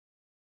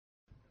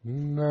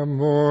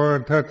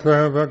Namo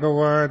tassa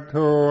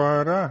bhagavato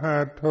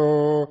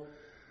arahato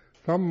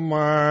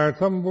samma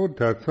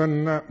sambuddhassa.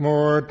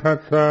 Namo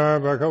tassa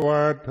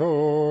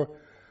bhagavato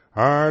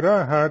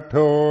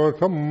arahato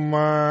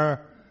samma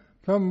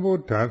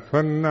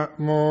sambuddhassa.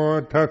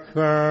 Namo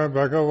tassa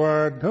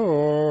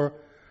bhagavato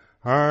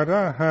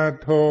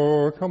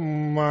arahato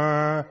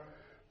samma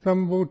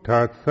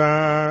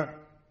sambuddhassa.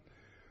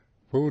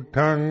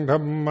 Buddhaṃ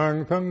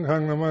Dhammaṃ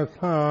Saṅghaṃ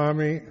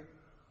Namasāmi.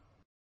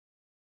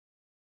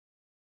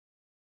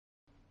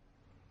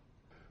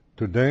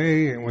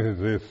 Today was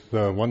this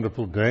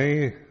wonderful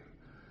day.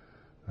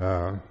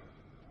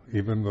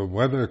 Even the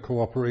weather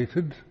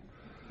cooperated,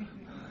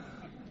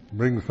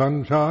 bring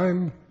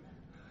sunshine.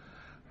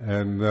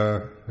 And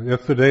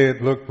yesterday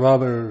it looked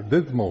rather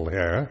dismal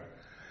here,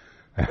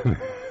 and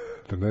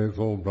today it's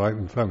all bright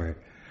and sunny.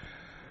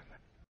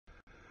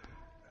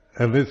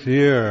 And this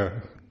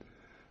year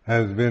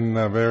has been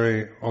a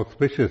very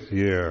auspicious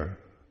year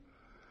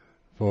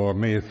for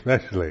me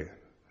especially.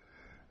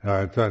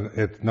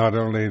 It's not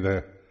only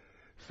the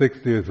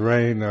 60th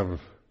reign of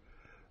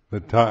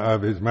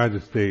His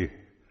Majesty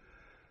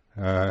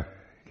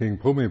King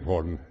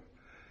Bhumibol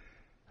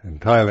in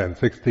Thailand,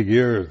 60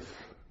 years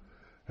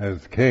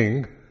as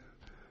king.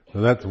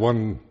 So that's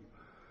one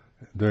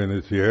during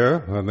this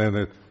year. And then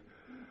it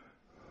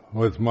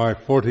was my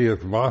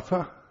 40th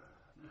Vasa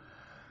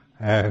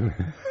and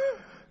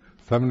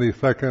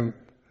 72nd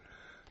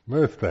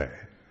birthday.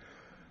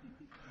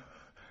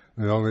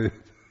 They all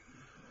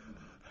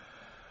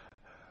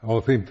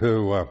seem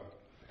to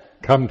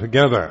come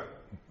together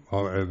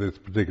this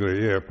particular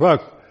year. Plus,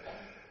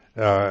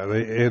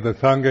 the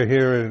Sangha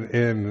here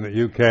in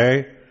the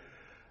UK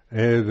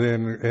is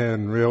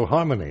in real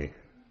harmony.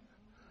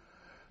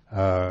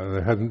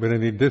 There hasn't been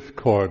any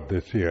discord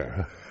this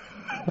year.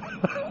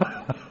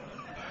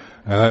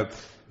 And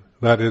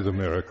that is a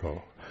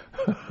miracle.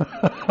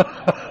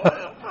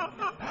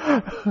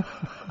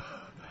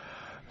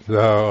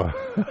 So,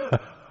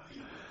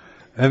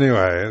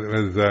 anyway,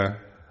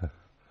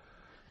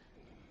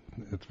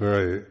 it's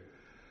very,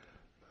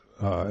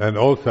 and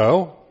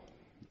also,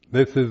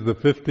 this is the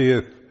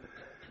 50th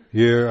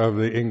year of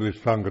the English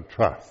Sangha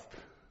Trust,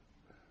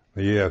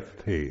 the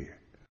EST.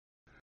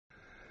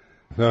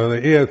 So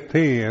the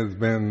EST has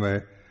been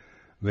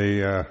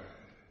the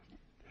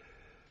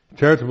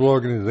charitable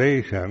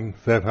organization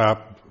set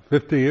up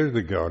 50 years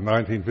ago,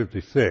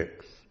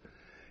 1956,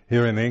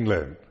 here in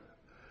England,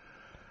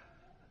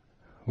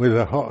 with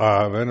a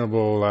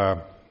Venerable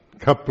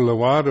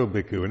Kapilavatthu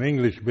Bhikkhu, an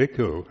English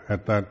bhikkhu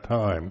at that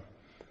time,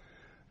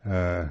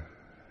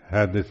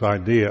 had this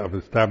idea of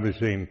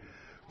establishing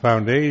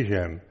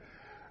foundation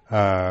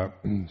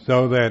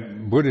so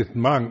that Buddhist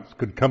monks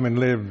could come and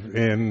live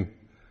in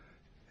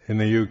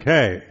the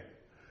UK.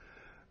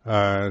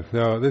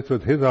 So this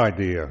was his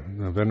idea,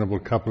 the Venerable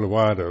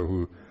Kapilavatthu,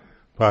 who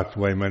passed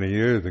away many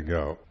years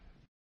ago.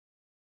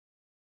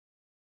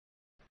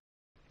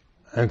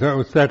 And so it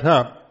was set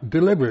up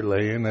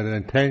deliberately in an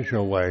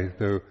intentional way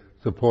to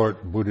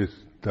support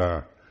Buddhist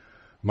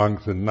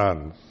monks and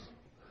nuns,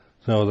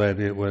 so that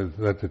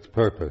that's its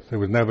purpose. It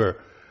was never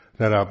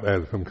set up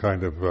as some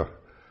kind of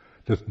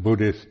just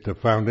Buddhist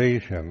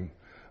foundation,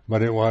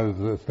 but it was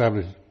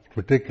established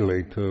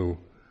particularly to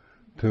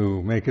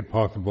make it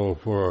possible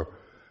for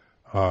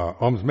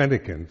alms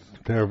mendicants,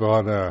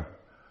 Theravada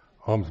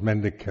alms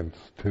mendicants,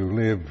 to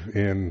live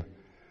in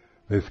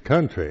this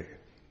country.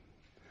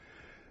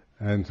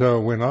 And so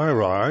when I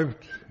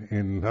arrived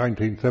in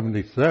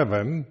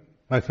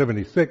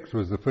 1976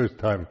 was the first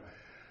time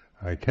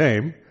I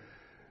came.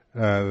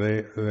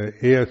 The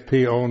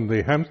EST owned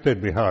the Hampstead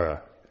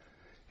Vihara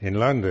in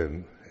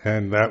London,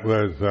 and that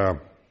was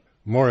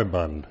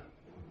moribund,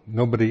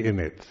 nobody in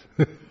it.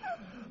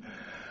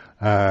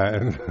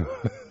 And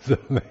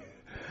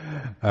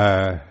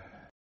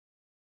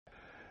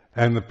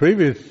the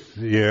previous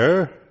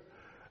year,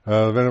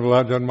 Venerable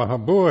Ajahn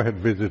Mahabua had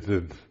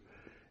visited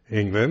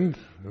England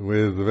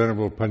with the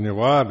Venerable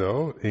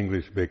Panyavado,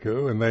 English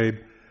bhikkhu, and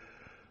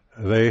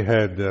they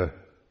had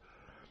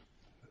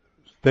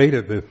stayed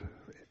at this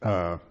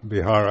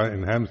Vihara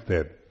in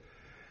Hampstead,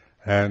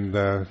 and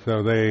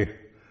so the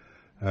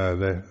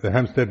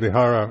Hampstead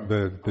Vihara,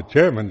 the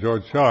chairman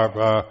George Sharp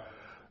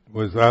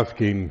was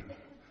asking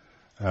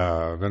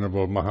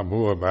Venerable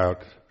Mahabua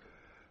about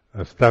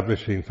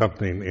establishing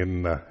something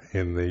in the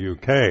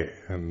UK,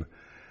 and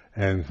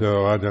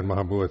so Ajahn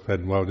Mahabua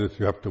said, "Well, just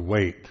you have to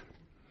wait."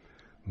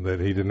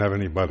 That he didn't have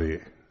anybody,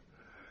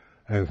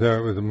 and so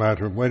it was a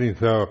matter of waiting.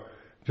 So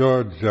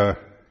George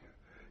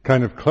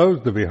kind of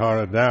closed the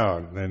Vihara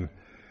down,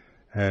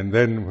 and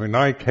then when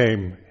I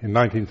came in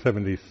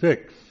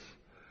 1976,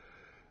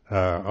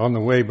 on the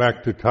way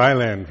back to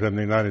Thailand from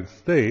the United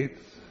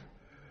States,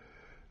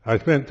 I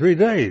spent 3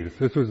 days.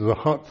 This was the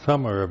hot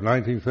summer of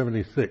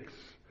 1976,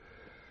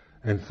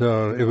 and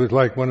so it was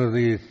like one of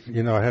these.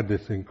 I had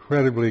this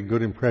incredibly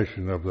good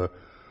impression of the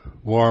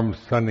warm,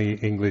 sunny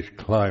English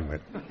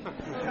climate.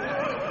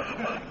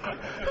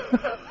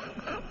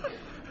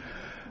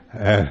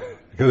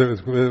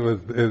 because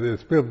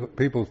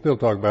people still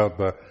talk about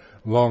the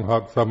long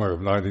hot summer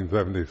of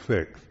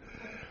 1976.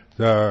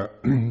 So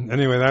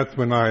anyway, that's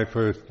when I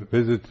first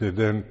visited,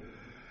 and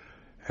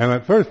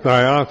at first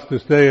I asked to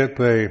stay at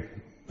the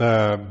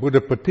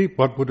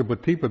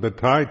Buddhapatipa, the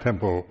Thai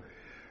temple,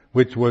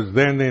 which was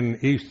then in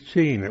East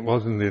Sheen. It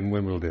wasn't in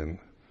Wimbledon,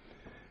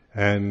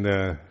 and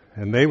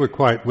they were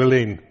quite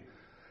willing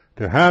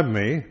to have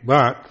me,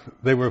 but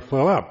they were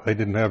full up. They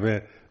didn't have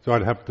it, so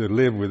I'd have to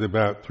live with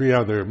about 3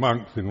 other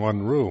monks in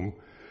one room,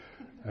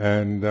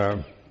 and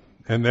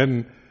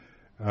then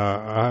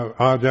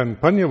Ajahn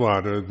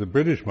Panyawada, the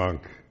British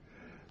monk,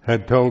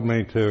 had told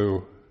me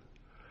to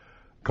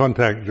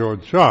contact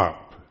George Sharp.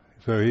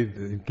 So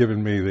he'd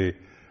given me the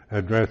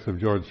address of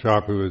George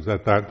Sharp, who was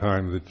at that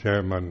time the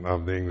chairman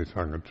of the English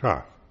Sangha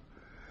Trust.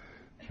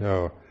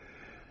 So,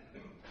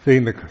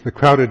 seeing the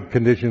crowded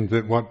conditions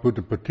at Wat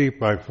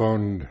Buddhapatipa, I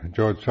phoned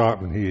George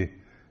Sharp, and he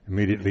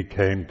immediately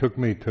came, took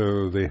me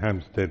to the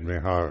Hampstead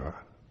Vihara.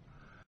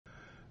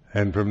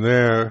 And from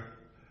there,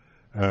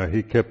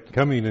 he kept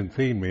coming and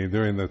seeing me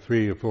during the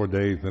 3 or 4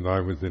 days that I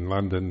was in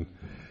London,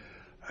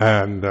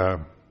 and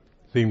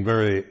seemed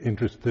very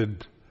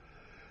interested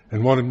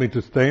and wanted me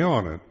to stay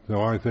on it.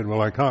 So I said,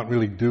 well, I can't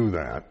really do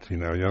that.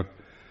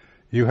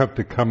 You have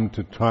to come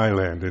to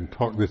Thailand and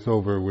talk this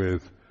over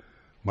with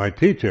my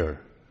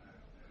teacher,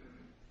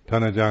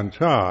 Thanajan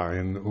Cha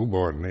in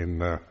Ubon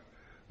in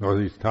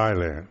northeast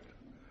Thailand.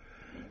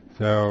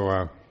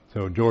 So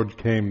George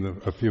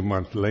came a few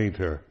months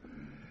later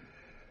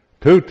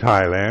to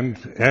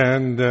Thailand,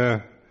 and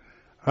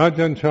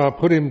Ajahn Chah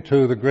put him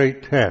to the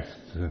great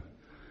test.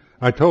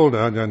 I told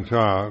Ajahn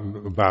Chah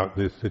about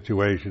this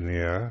situation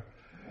here,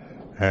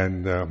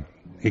 and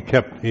he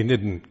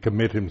didn't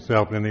commit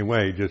himself in any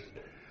way, just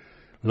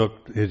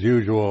looked his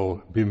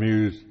usual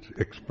bemused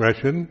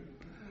expression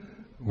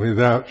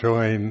without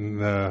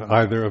showing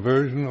either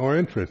aversion or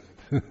interest.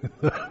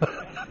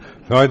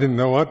 So I didn't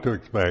know what to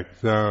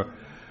expect. So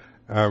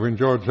when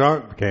George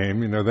Sharp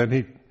came,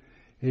 then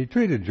he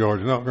treated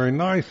George not very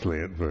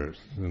nicely at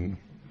first, and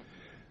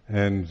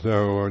I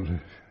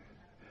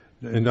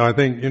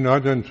think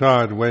Ajahn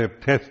Chah had a way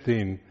of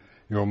testing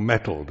your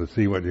mettle to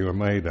see what you were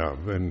made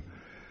of, and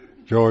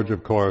George,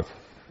 of course,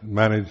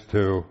 managed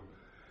to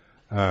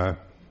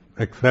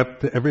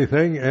accept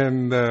everything,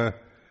 and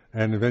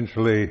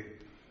eventually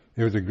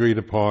it was agreed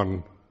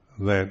upon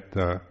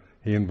that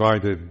he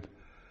invited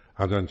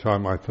Ajahn Chah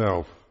and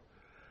myself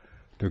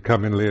to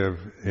come and live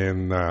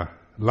in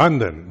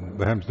London,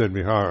 the Hampstead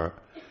Vihara.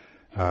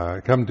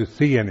 Come to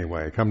see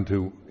anyway, come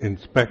to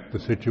inspect the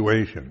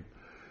situation.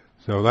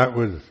 So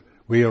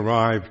we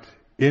arrived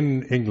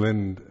in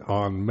England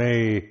on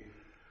May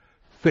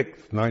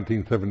 6th,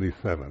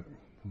 1977.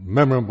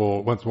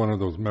 What's one of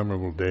those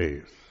memorable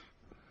days?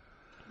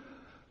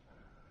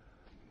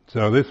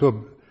 So this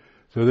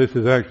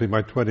is actually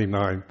my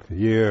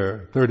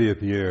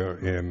 30th year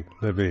in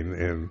living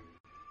in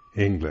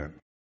England.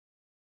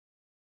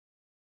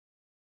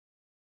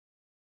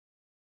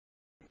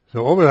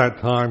 So over that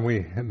time,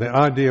 the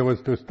idea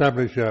was to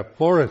establish a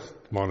forest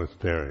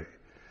monastery,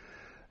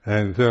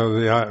 and so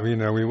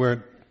we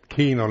weren't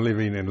keen on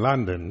living in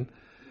London,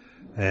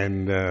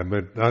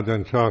 but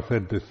Ajahn Chah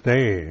said to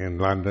stay in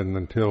London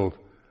until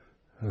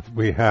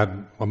we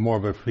had more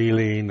of a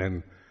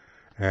feeling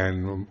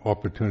and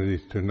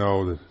opportunities to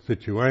know the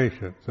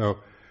situation. So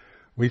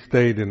we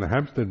stayed in the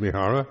Hampstead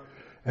Vihara,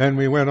 and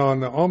we went on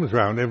the alms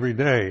round every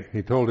day.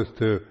 He told us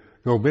to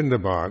go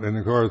Bindabat, and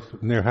of course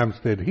near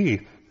Hampstead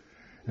Heath,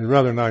 a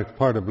rather nice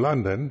part of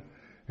London,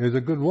 is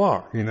a good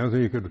walk, so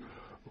you could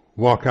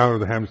walk out of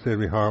the Hampstead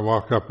Vihara,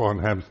 walk up on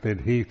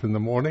Hampstead Heath in the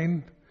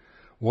morning,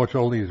 watch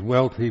all these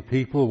wealthy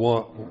people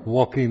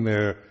walking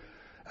their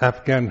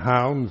Afghan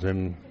hounds,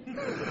 and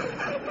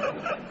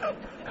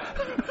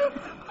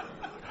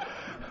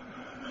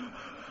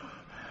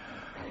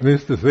I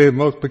used to see the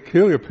most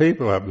peculiar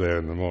people up there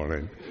in the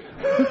morning,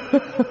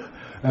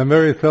 and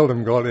very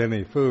seldom got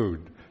any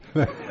food.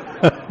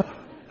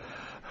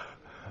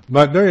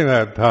 But during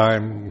that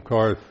time, of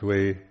course,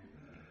 we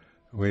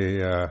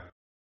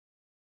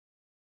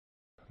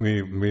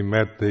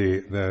met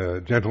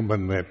the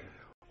gentleman that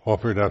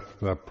offered us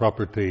the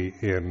property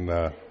in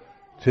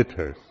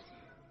Chithurst.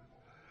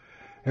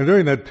 And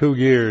during that 2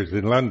 years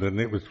in London,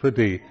 it was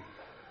pretty.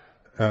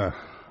 There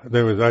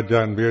was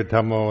Ajahn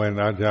Virtamo and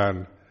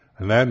Ajahn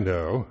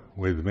Anando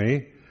with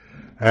me,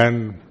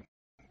 and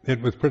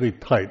it was pretty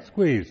tight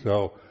squeeze.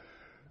 So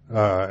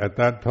at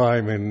that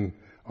time in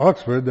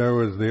Oxford, there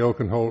was the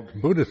Oakenholt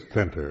Buddhist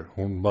Center,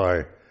 owned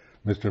by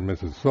Mr. and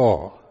Mrs.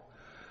 Saul.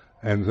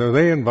 And so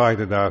they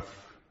invited us,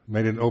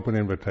 made an open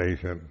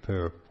invitation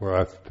for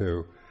us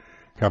to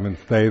come and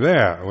stay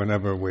there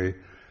whenever we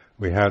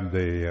had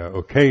the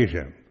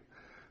occasion.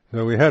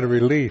 So we had a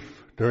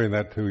relief during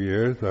that 2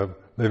 years of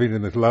living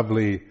in this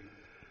lovely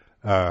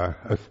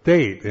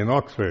estate in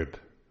Oxford.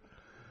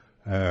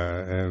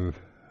 And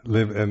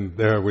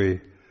there we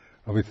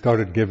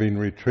started giving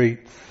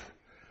retreats,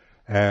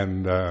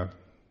 and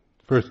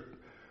first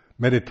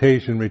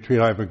meditation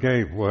retreat I ever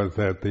gave was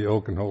at the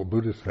Oakenholt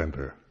Buddhist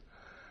Center.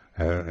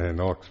 in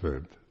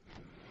Oxford.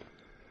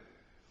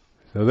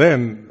 So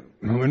then,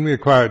 when we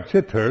acquired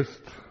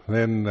Chithurst,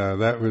 then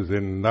that was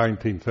in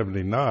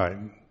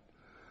 1979.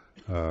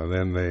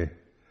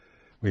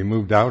 We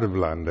moved out of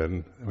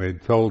London.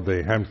 We'd sold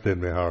the Hampstead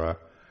Vihara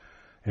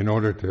in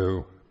order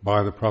to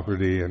buy the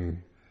property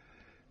in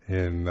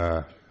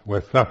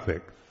West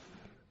Sussex.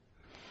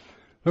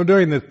 So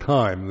during this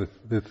time,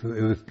 this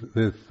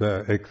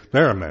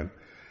experiment,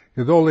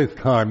 because all this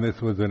time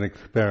this was an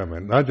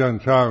experiment. Ajahn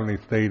Chah only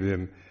stayed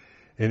in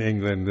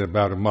England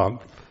about a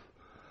month,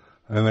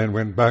 and then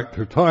went back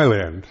to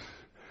Thailand.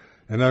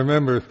 And I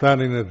remember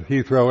standing at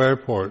Heathrow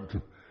Airport,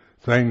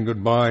 saying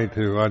goodbye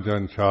to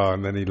Ajahn Chah,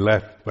 and then he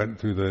left, went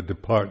through the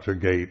departure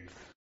gates.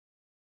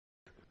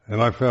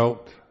 And I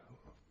felt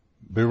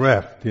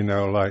bereft,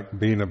 like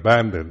being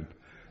abandoned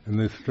in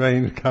this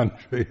strange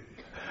country.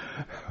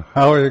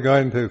 How are you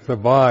going to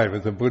survive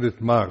as a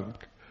Buddhist monk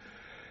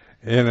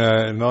in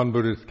a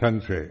non-Buddhist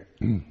country?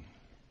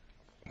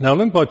 Now,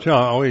 Luang Por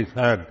Chah always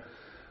had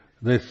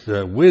this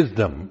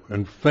wisdom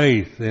and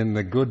faith in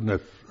the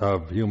goodness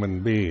of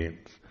human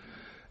beings.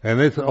 And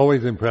this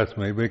always impressed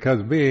me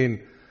because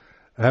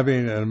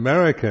having an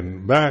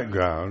American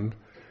background,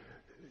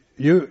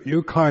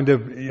 you kind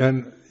of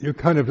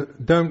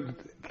don't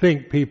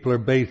think people are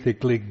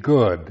basically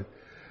good.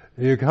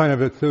 You kind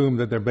of assume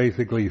that they're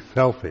basically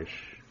selfish,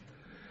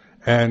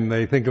 and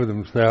they think of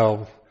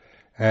themselves,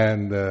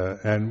 and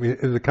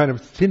it's a kind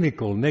of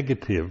cynical,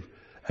 negative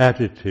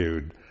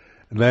attitude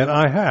that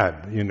I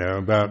had,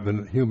 about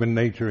the human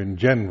nature in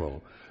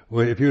general.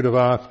 Well, if you'd have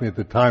asked me at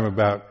the time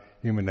about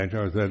human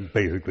nature, I said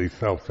basically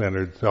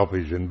self-centered,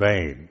 selfish, and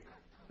vain.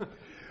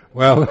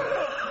 Well,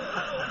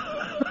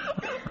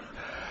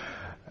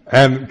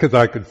 and because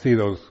I could see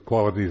those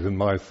qualities in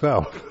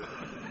myself.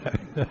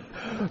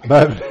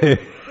 But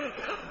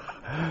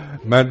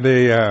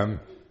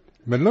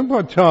Luang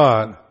Por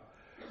Chah,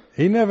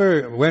 he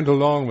never went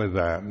along with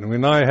that. And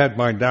when I had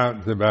my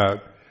doubts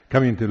about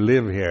coming to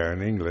live here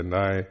in England,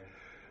 I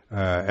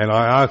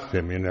asked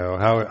him,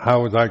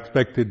 how was I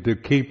expected to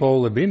keep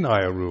all the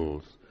Vinaya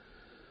rules,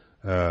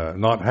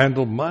 not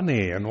handle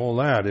money and all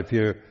that, if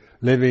you're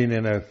living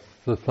in a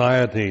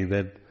society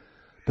that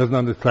doesn't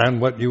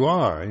understand what you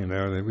are,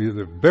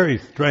 It's very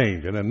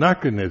strange, an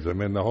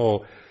anachronism in the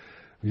whole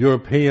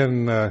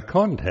European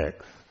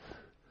context.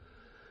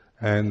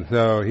 And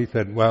so he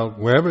said, well,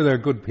 wherever there are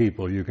good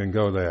people, you can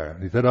go there.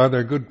 He said, are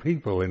there good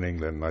people in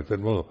England? I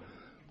said, well,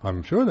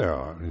 I'm sure there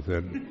are. He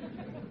said,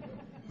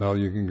 well,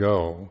 you can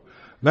go.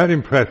 That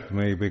impressed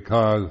me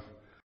because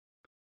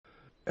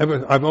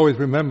I've always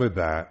remembered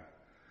that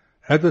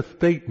as a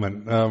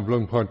statement of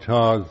Luang Por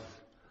Chah's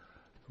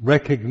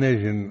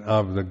recognition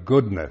of the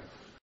goodness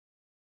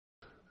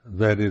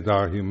that is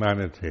our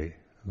humanity.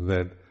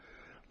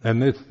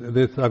 And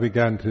this I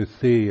began to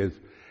see is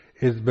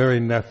very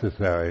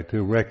necessary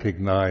to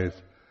recognize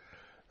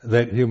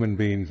that human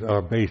beings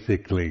are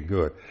basically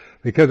good.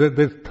 Because at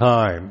this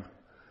time,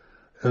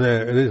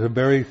 there is a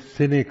very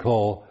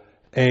cynical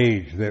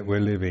age that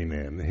we're living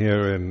in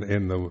here and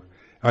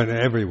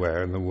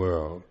everywhere in the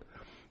world.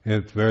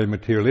 It's very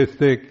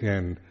materialistic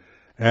and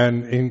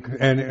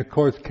of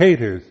course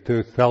caters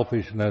to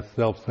selfishness,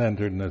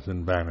 self-centeredness,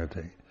 and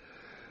vanity.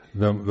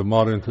 The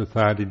modern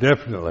society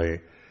definitely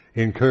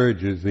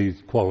encourages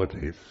these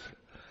qualities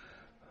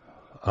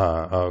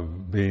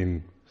of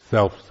being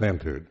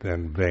self-centered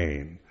and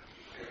vain.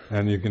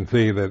 And you can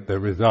see that the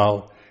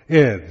result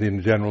is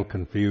in general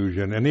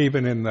confusion, and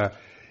even in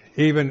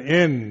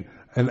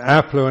an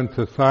affluent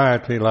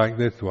society like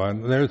this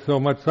one, there's so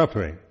much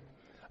suffering,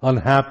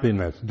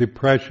 unhappiness,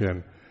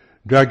 depression,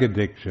 drug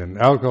addiction,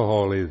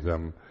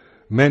 alcoholism,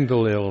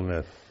 mental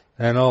illness,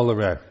 and all the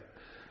rest.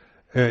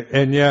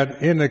 And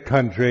yet, in a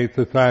country,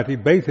 society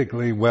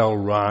basically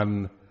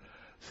well-run,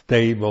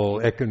 stable,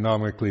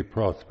 economically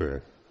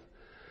prosperous.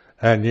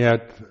 And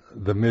yet,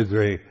 the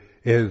misery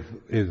is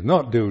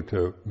not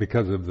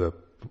because of the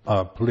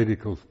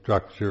political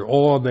structure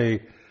or the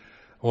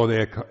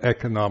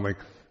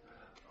economics,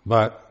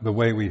 but the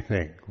way we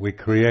think. We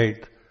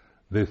create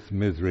this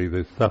misery,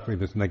 this suffering,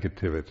 this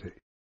negativity.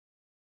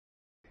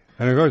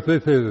 And of course,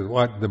 this is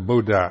what the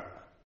Buddha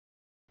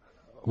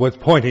was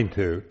pointing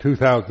to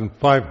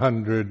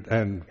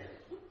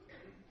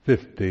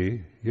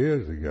 2,550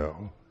 years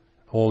ago.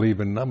 All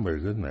even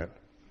numbers, isn't it?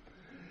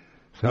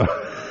 So,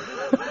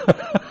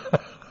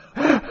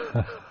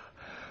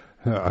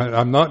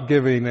 I'm not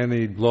giving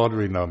any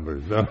lottery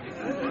numbers. So.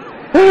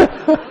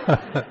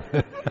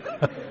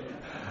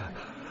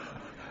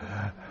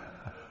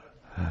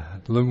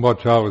 Luang Por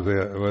Chah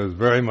was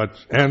very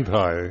much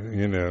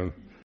anti,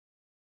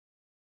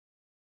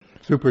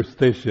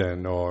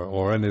 superstition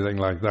or anything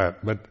like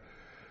that. But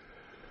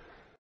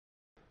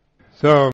so